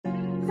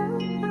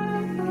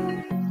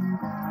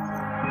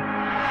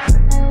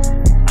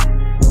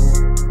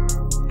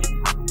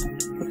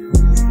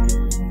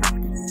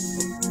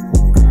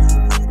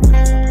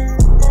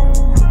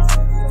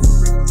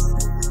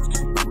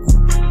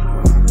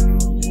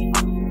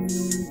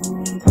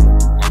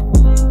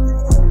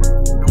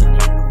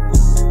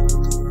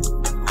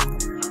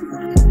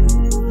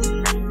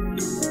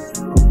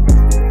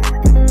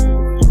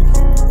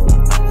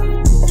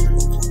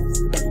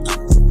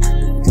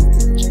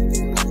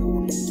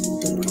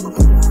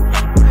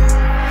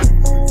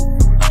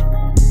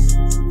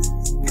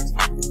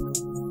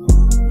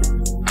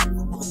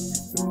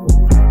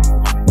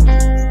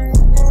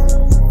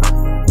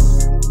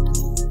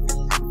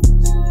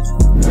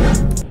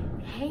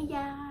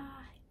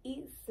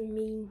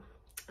me.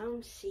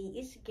 She,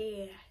 it's your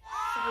girl.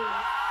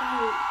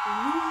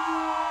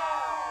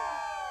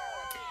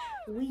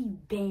 We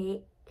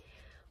back.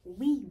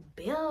 We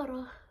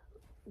better.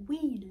 We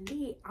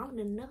lit on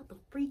another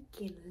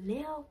freaking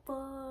level.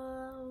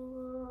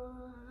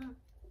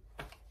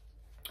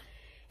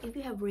 If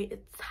you have read the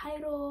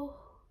title,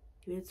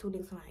 you're tuned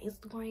into my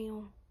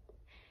Instagram.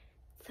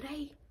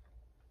 Today,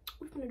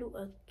 we're gonna do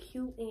a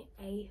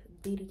Q&A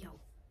video.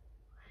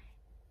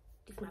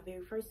 This is my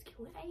very first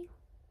Q&A.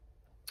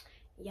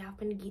 Y'all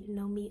finna get to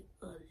know me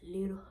a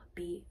little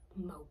bit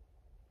more.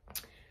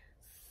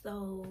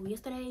 So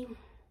yesterday,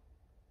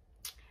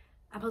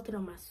 I posted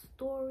on my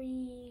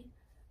story,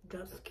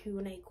 dropped some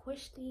Q&A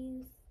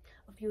questions.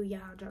 A few of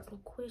y'all dropped some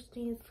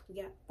questions. We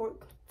got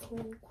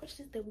 14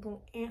 questions that we're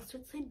gonna answer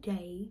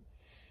today.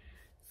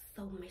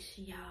 So make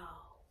sure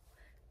y'all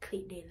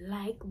click that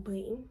like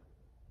button,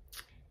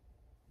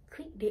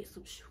 click that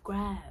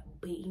subscribe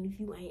button if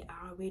you ain't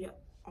already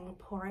on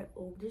part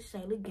of the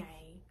Shayla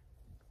gang.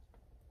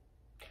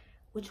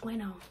 Which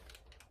went on?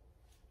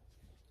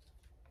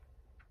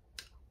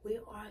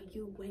 Where are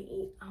you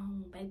waiting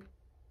on, baby?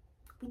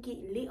 We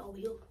getting lit over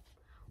here.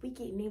 We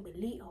getting in with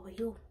lit over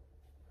here.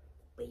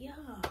 But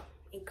yeah,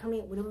 and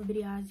comment whatever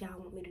videos y'all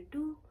want me to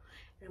do,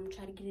 and I'm gonna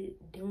try to get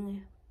it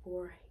done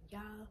for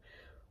y'all.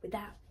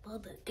 Without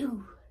further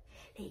ado,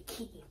 let's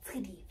get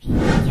into the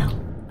video.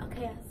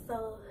 Okay,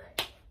 so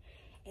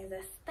as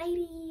I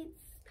stated,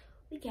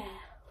 we got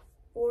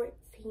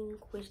 14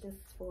 questions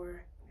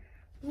for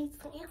me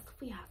to answer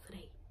for y'all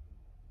today.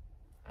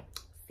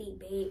 Sit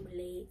back,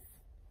 relax,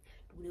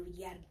 do whatever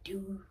you gotta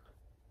do.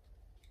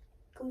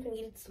 Come and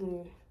get it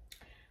soon.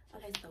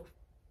 Okay, so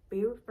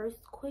very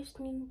first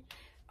question.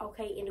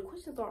 Okay, and the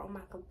questions are on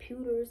my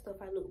computer, so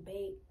if I look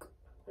back,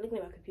 I'm looking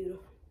at my computer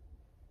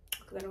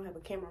because I don't have a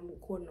camera. I'm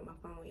recording on my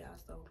phone, y'all.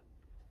 So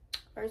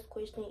first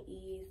question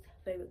is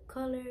favorite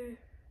color.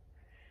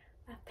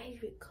 My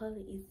favorite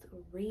color is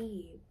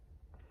red.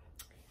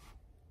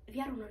 If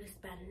y'all don't know this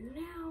by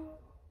now,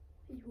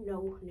 you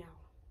know now.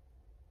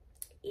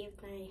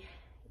 Everything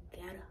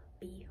gotta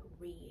be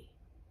red.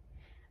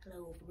 I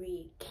love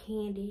red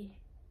candy.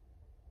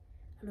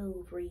 I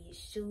love red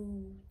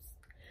shoes,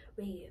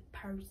 red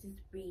purses,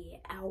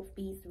 red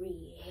outfits,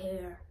 red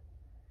hair.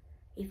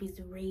 If it's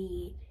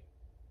red,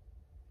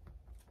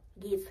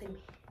 give it to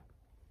me.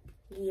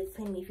 Give it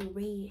to me if it's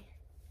red.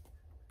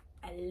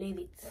 I love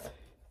it.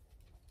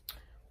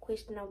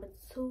 Question number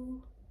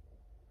 2.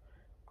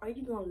 Are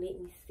you gonna let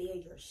me sell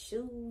your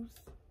shoes?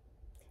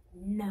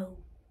 No.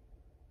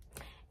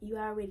 You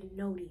already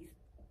know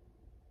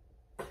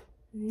this.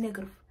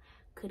 Negative.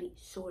 Cut it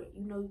short.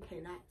 You know you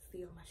cannot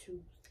sell my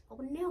shoes. I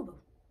would never.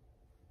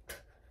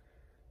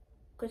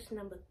 Question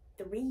number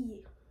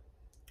 3.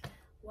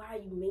 Why are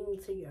you mean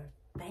to your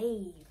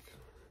babe?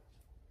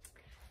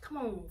 Come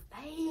on,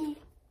 babe.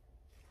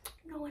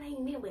 You know it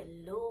ain't meant with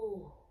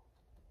love.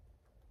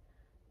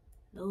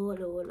 Lord.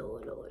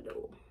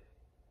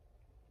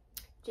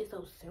 Just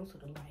so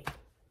sensitive, like.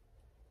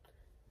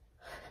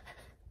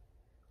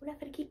 We're not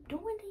gonna keep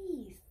doing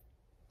these.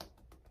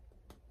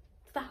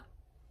 Stop.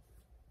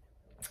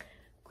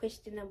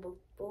 Question number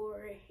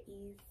 4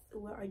 is,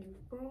 where are you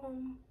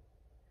from?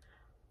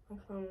 I'm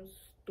from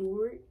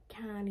Stewart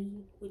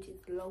County, which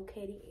is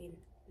located in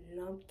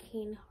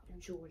Lumpkin,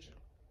 Georgia,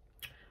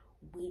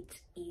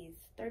 which is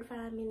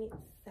 35 minutes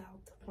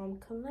south from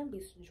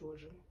Columbus,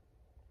 Georgia,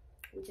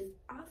 which is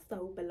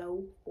also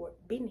below Fort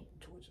Benning,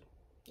 Georgia,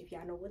 if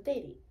y'all know what that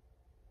is.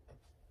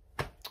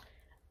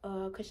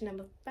 Question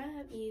number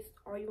 5 is,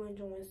 are you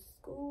enjoying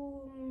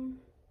school?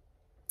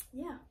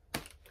 Yeah,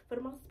 for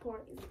the most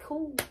part, it's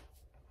cool.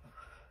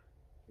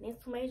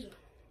 Next major.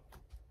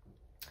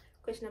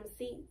 Question number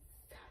 6.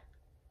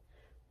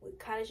 What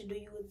college do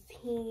you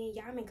attend?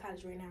 Yeah, I'm in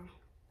college right now.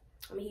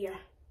 I'm here.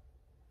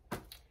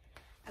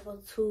 I go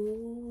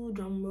to,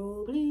 drum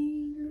roll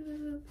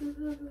please,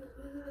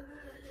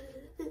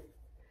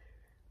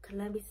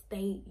 Columbus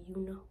State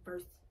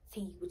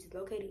University, which is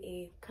located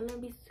in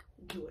Columbus,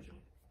 Georgia.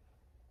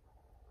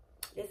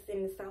 That's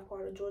in the south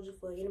part of Georgia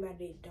for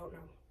anybody that don't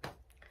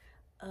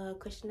know.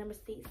 Question number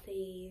 6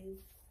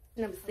 says,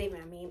 number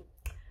 7, I mean,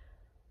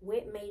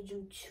 what made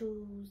you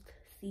choose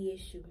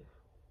CSU?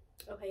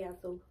 Okay, y'all,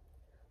 so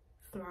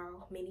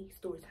small mini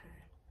story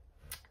time.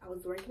 I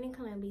was working in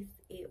Columbus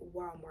at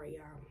Walmart,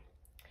 y'all.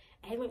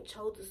 I haven't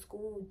chose the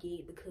school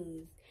yet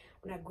because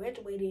when I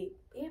graduated,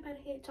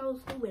 everybody had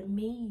chose school with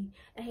me.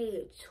 I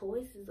had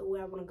choices of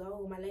where I want to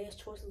go. My last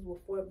choices were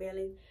Fort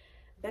Valley,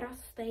 Better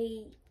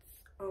State,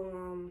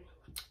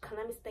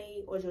 Columbus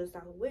State, or Georgia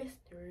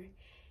Southwestern.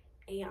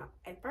 And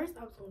at first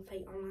I was going to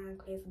take online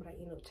classes, but I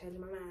ended up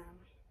changing my mind.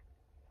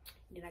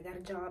 Then I got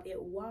a job at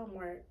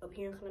Walmart up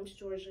here in Columbus,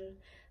 Georgia.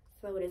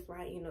 So that's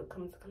why I ended up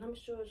coming to Columbus,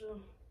 Georgia.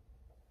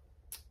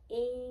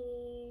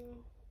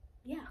 And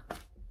yeah,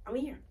 I'm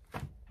here.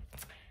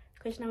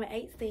 Question number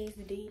 8 says,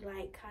 do you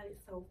like college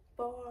so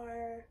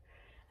far?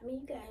 I mean,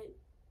 you got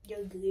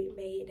your good and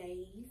bad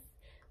days,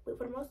 but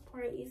for the most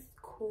part, it's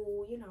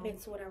cool, you know. Back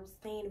to what I was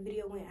saying, the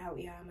video went out,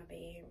 y'all, my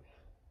bad.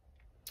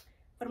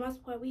 for the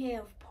most part, we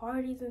have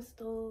parties and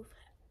stuff.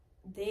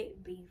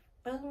 That be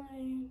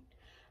fun.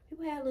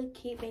 People have little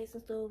kickbacks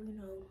and stuff, you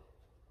know.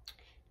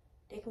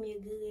 That can be a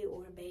good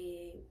or a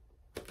bad.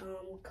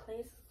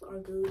 Classes are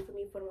good for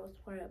me for the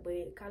most part,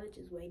 but college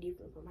is way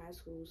different from high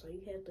school, so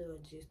you have to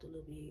adjust a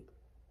little bit.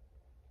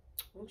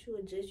 Once you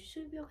adjust, you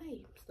should be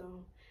okay.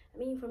 So, I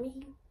mean, for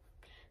me,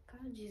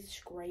 college is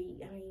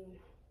great. I mean,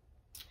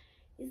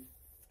 it's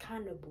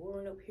kind of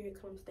boring up here at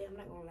Columbus State. I'm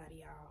not gonna lie to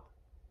y'all.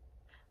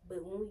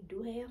 But when we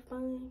do have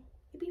fun,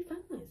 it be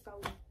fun.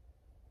 So,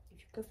 if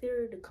you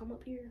consider to come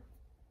up here,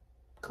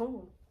 come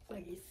on,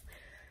 I guess.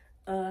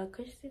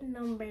 Question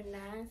number 9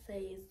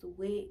 says,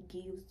 what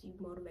gives you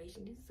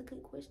motivation? This is a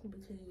good question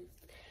because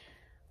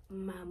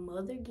my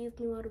mother gives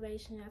me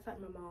motivation. I talk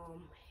to my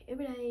mom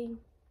every day.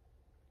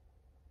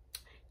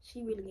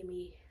 She really gives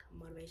me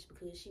motivation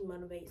because she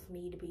motivates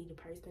me to be the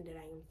person that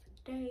I am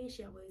today.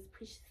 She always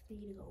pushes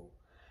me to go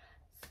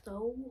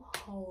so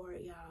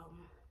hard, y'all.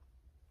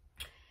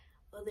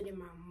 Other than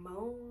my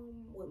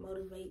mom, what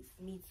motivates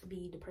me to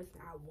be the person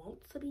I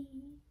want to be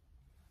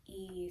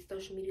is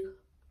social media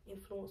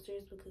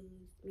influencers, because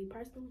me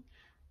personally,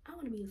 I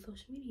want to be a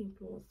social media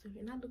influencer,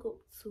 and I look up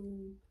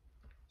to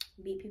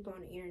big people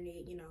on the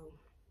internet, you know,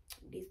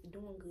 that's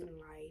doing good in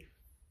life.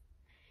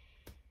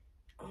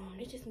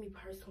 It's just me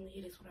personally.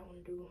 That's what I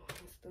want to do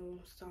and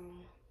stuff. So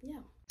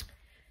yeah.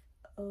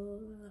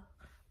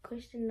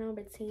 Question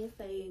number 10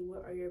 say,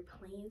 what are your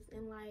plans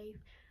in life?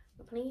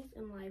 My plans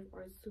in life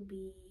are to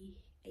be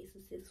a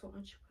successful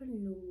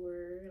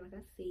entrepreneur. Like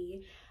I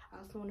said,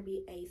 I also want to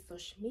be a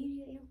social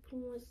media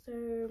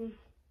influencer.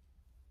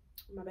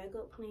 My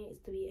backup plan is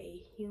to be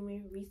a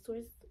human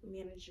resource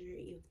manager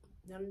if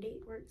none of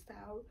that works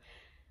out.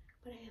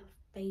 But I have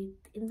faith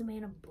in the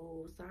man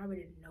above, so I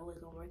already know it's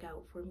gonna work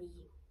out for me.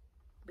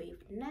 But if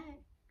not,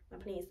 my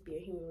plan is to be a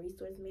human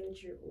resource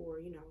manager, or,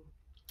 you know,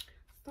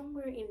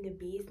 somewhere in the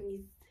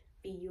business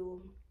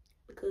field,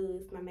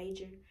 because my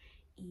major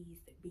is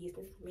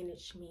business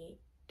management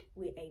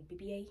with a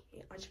BBA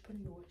in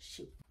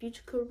entrepreneurship.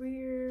 Future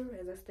career,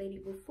 as I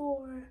stated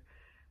before,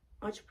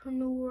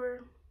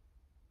 entrepreneur,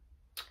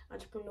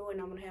 and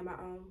I'm gonna have my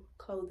own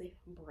clothing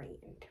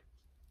brand.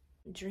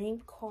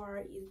 Dream car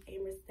is a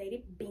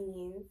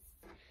Mercedes-Benz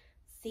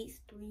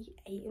 63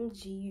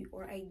 AMG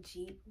or a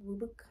Jeep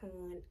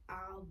Rubicon,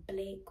 all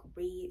black,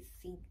 red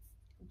seats,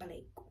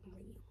 black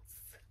rims.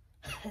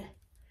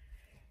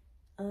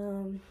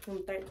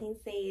 13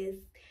 says,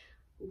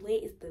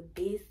 what is the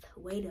best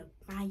way to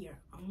find your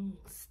own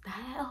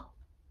style?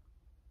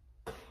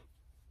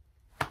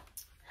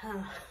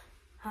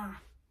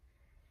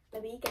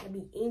 Baby, it gotta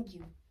be in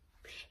you.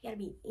 It gotta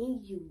be in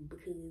you,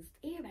 because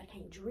everybody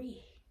can't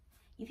dress.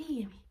 You feel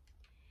me?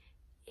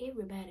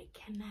 Everybody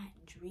cannot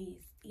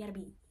dress. It gotta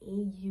be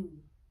in you.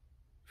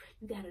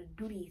 You gotta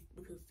do this,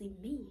 because see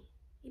me,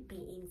 it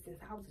been in me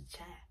since I was a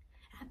child.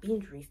 I've been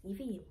dressed. You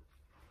feel me?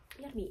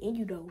 It gotta be in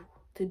you though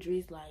to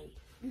dress. Like,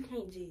 you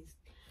can't just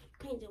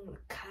want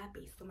to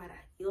copy somebody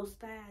else's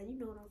style. You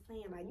know what I'm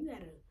saying? Like, you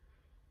gotta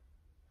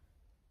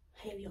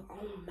have your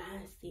own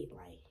mindset.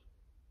 Like,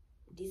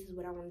 this is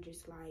what I want to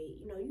dress like.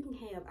 You know, you can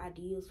have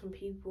ideas from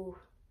people,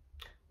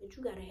 but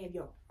you gotta have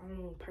your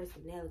own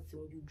personality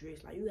when you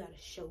dress. Like, you gotta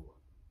show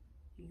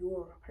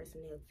your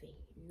personality.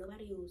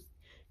 Nobody else.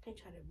 You can't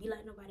try to be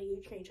like nobody else.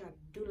 You can't try to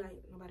do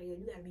like nobody else.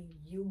 You gotta be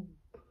you.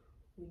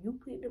 When you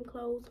put them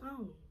clothes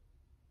on,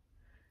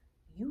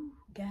 you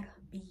gotta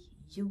be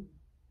you.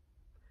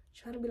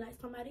 Try to be like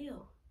somebody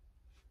else.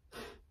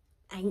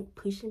 Ain't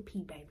pushing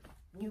P, baby.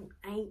 You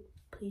ain't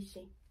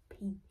pushing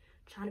P.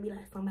 Trying to be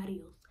like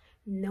somebody else.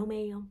 No,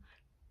 ma'am.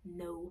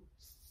 No,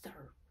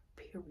 sir.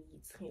 Period,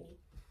 honey.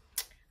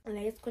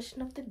 Last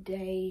question of the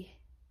day.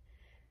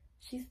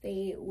 She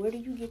said, where do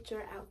you get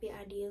your outfit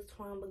ideas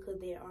from? Because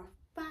they are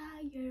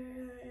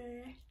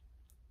fire.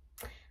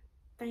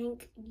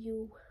 Thank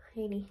you,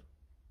 honey.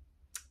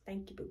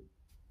 Thank you, boo.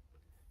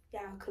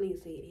 Y'all, Kalia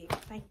said it.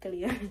 Thank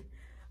Kalia.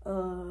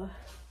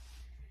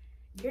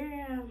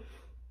 Girl,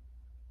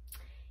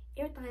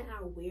 everything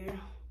I wear,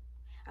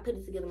 I put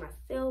it together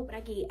myself, but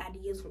I get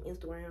ideas from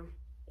Instagram.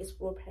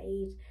 Explore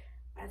page.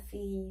 I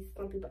see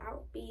some people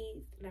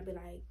outfits, and I be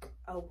like,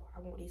 oh,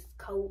 I want this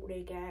coat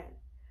they got.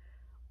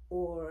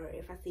 Or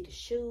if I see the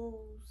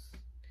shoes,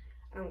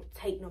 I don't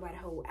take nobody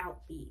whole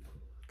outfit,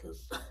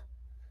 because,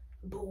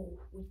 boo,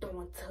 we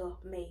throwing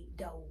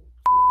tomatoes.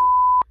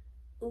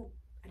 Ooh,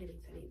 I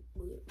didn't say that,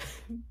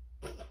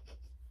 but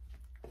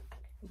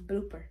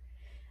blooper.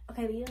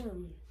 Okay, but yeah,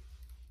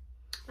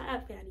 my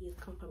outfit ideas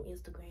come from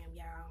Instagram,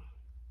 y'all.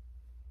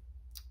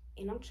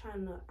 And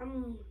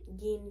I'm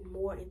getting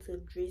more into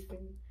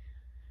dressing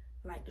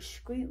like the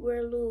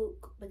streetwear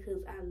look,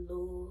 because I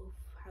love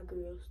how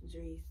girls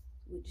dress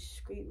with the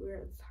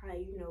streetwear attire,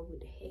 you know, with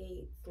the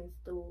hats and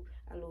stuff.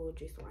 I love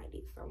dressing like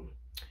that. So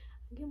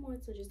I get more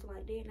into just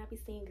like that, and I be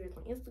seeing girls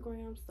on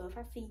Instagram. So if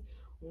I see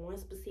one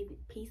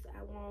specific piece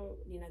I want,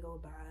 then I go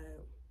buy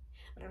it.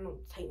 But I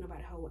don't take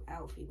nobody whole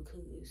outfit,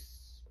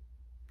 because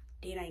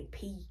that ain't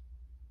P.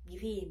 You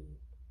feel me?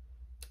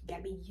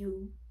 Gotta be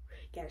you.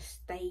 gotta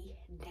stay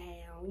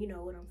down. You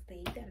know what I'm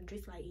saying? You gotta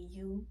dress like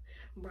you.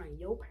 Bring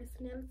your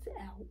personality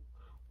out.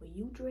 When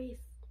you dress,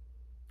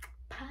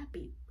 pop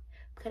it.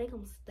 Because they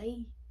gonna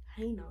stay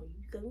hanging on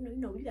you. You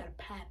know, you gotta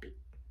pop it.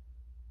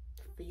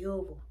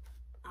 Forever.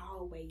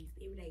 Always.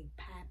 Every day,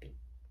 pop it.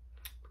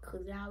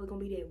 Because y'all always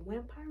gonna be that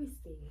one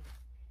person.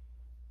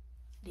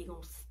 They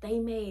gonna stay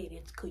mad.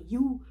 It's cause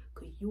you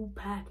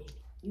popping.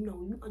 You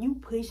know, you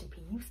pushing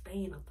people. You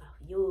staying up there.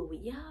 Yo,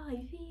 y'all,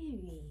 you feel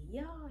me?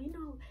 Y'all, you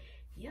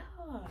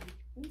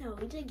know,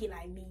 it just get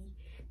like me.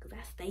 Cause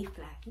I stay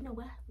fly. You know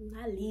what?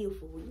 I live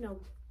for it. You know,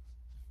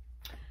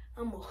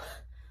 I'ma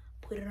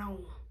put it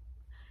on.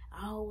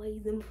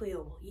 Always and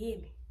forever. You hear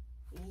me?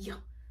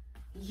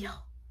 Yo.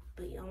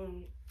 But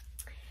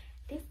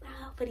that's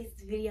all for this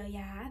video,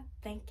 y'all.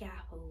 Thank y'all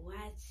for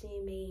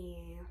watching,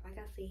 man. Like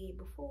I said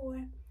before,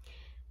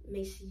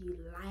 make sure you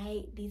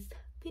like this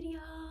video,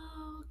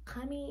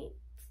 comment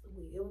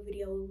whatever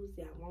videos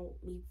y'all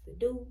want me to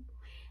do,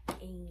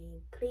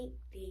 and click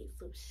that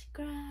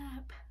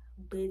subscribe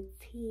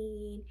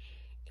button,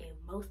 and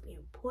most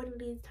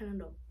importantly, turn on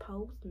the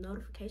post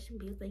notification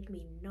bell so you can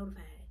be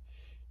notified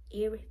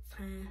every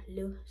time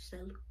Lil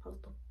Shelly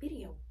post a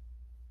video.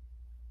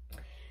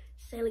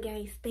 Shelly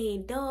gang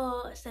stand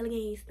up, Shelly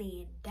gang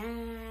stand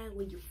down.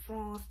 Where you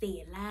from,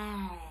 stay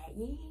alive.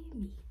 You hear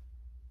me?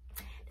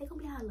 They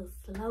gonna be our little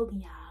slogan,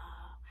 y'all.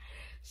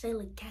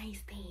 Shelly gang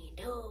stand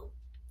up,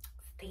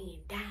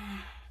 stand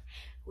down.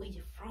 Where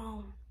you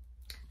from?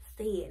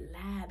 Stay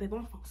alive. Baby,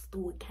 I'm from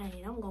Stuart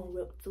County. I'm gonna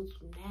rep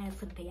 229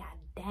 till the day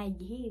I die.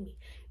 You hear me?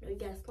 You know, you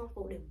got some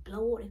folk that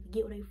blow up, they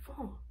forget where they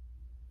from.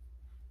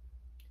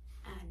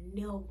 I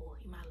never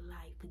in my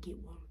life forget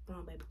where I'm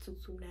from, baby.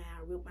 229,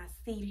 I rep my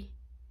city.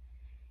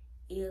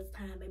 It's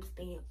time, baby.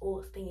 Stand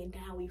up, stand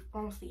down. Where you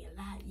from? Stay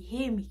alive. You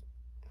hear me?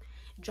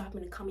 Drop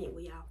in the comment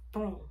where y'all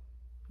from.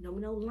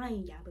 No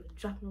lane, y'all better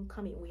drop in the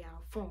comment where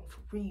y'all from,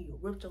 for real.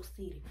 Rep your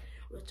city,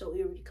 rep your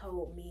area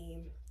code,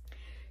 man.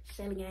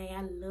 Shelly gang,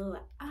 I love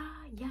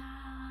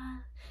y'all,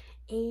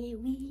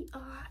 and we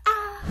are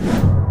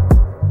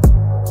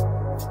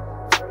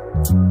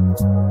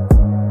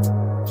out.